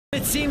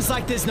It seems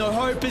like there's no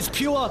hope as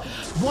Pure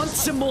wants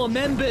some more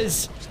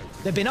members.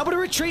 They've been able to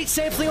retreat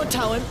safely on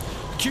Talon.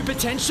 Q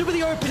potential with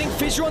the opening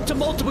fissure onto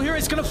multiple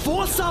heroes, going to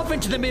force up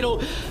into the middle,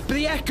 but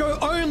the Echo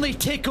only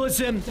tickles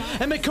him,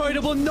 and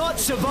Makoto will not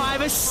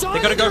survive. A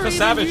They gotta go for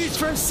Savage. Used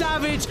from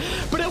Savage,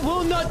 but it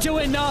will not do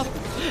enough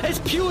as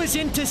Pure's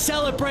in to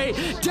celebrate.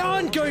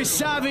 Down goes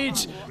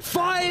Savage,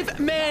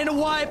 5-man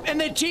wipe, and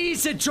the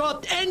G's are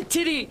dropped.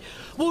 Entity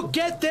will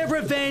get their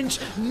revenge,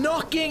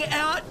 knocking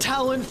out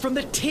Talon from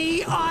the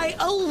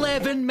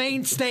TI-11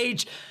 main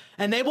stage,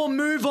 and they will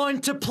move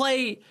on to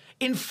play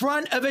in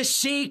front of a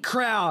C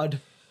crowd.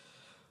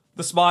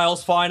 The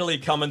smiles finally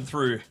coming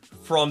through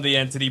from the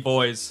Entity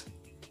boys.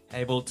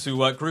 Able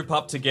to group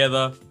up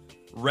together,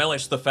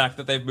 relish the fact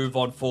that they've moved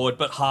on forward,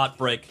 but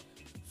heartbreak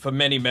for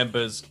many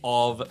members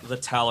of the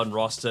Talon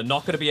roster.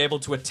 Not going to be able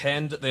to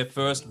attend their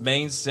first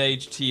main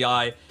stage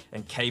TI,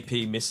 and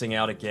KP missing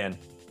out again.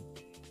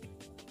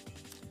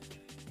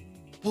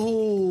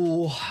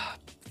 Oh,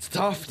 it's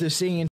tough to see.